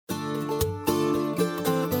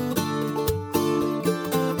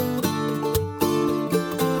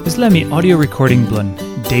Islami audio recording blun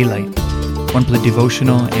Daylight. One play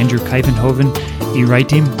devotional Andrew Kuyvenhoven, I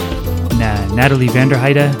writing na Natalie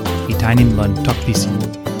Vanderheide, I tainim blun tokpisin.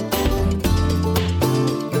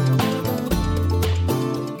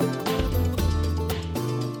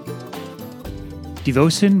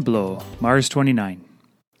 Devotion blow, Mars 29.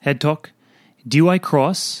 Head talk, Diwai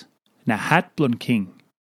Kros, na hat blun king.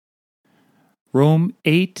 Rome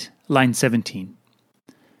 8, line 17.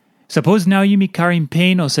 Suppose now Yumi Karim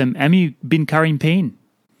pain olsem emi bin Karim pain.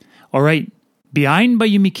 Orait, bihain by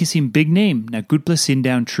Yumi kisim biknem na gutpela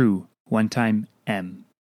sindaun true, wantaim em.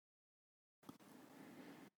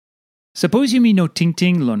 Suppose Yumi no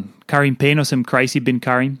tingting lon Karim pain olsem Krais bin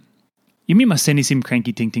Karim. Yumi mas senisim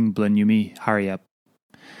kranki tingting blun Yumi hariap.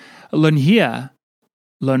 Lon here,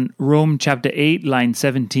 lon Rome chapter 8 line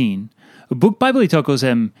 17. Buk Baibel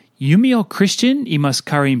olsem Yumi o Kristen I mas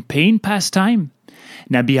Karim pain pastaim.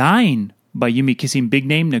 Na bihain by Yumi kisim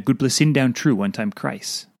biknem na gutpela sindaun true wantaim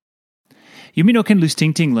Krais. Yumi no ken lose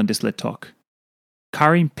tingting lon dis let talk.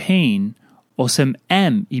 Karim pain olsem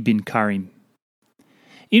em I bin Karim.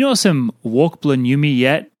 Ino olsem wokboi Yumi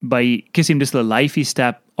yet by kisim dis la laip I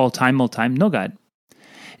stap oltaim Nogat.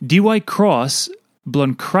 Diwai Kros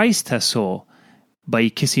blon Krais Tasol by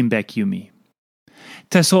kisim back Yumi.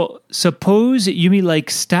 Tasol, suppose Yumi like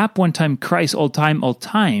stap wantaim Krais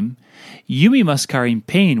oltaim, Yumi must Karim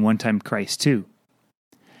pain wantaim Krais too.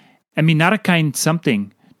 Narakain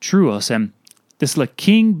samting true olsem this la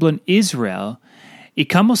king blon Israel I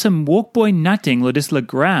come olsem wokboi nothing lo dis la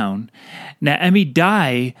graun na emi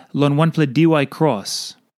die lon wokboi Diwai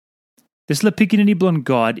Kros. This la Pikinini blon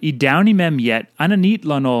God I down him em yet ananit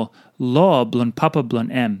lon ol law blon papa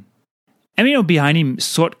blon em. Emi no behind him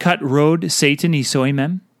shortcut road Satan I saw him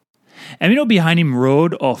em. Emi no behind him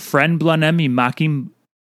road or friend blon em I mock him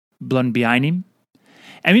blon behind him.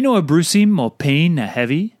 Emi no abuse him or pain na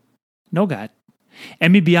heavy. Nogat.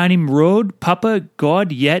 Emi behind him road papa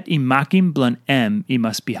God yet I mock him blon em I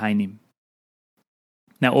must behind him.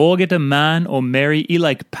 Now all get a man or Mary I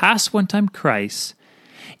like pass wantaim Krais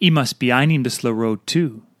I must behind him this la road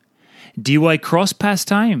too. Diwai Kros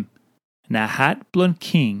pastaim na hat blon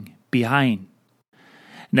king behind.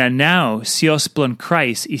 Now sios blon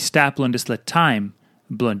Krais I stap blon dis la time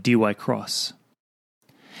blon Diwai Kros.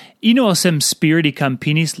 Ino olsem spirit I come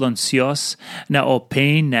pinis lon sios na o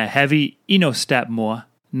pain na heavy ino stap more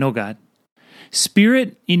Nogat.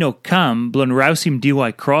 Spirit ino come blon rausim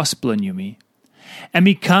Diwai Kros blon Yumi.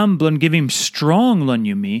 Emi come blon give him strong lon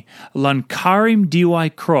Yumi lon Karim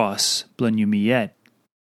Diwai Kros blon Yumi yet.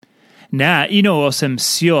 Na ino olsem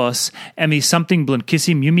sios emi something blon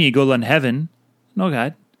kisim Yumi go lon heaven.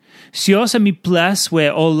 Nogat. Sios emi ples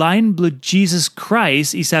where olain blon Jisas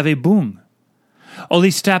Krais I save bung.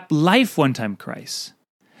 Oli stap life wantaim Krais.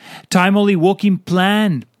 Time oli wokim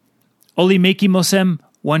plan. Oli make him olsem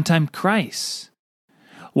wantaim Krais.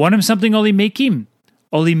 Want him something oli make him.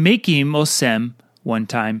 Oli make him olsem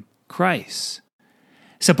wantaim Krais.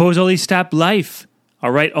 Suppose oli stap life.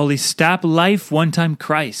 Alright, oli stap life wantaim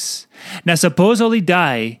Krais. Now suppose oli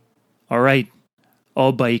die. Alright,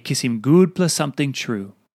 all by kisim gutpela something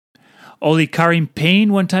true. Oli Karim pain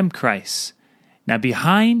wantaim Krais. Now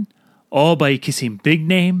behind all by kisim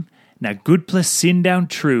biknem na gutpela sindaun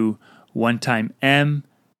true wantaim em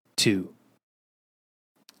too.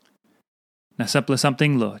 Na sampela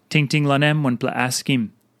something lo tingting lanem wanpela askim.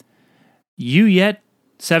 You yet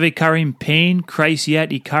save Karim pain Krais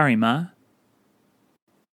yet I Karim ah?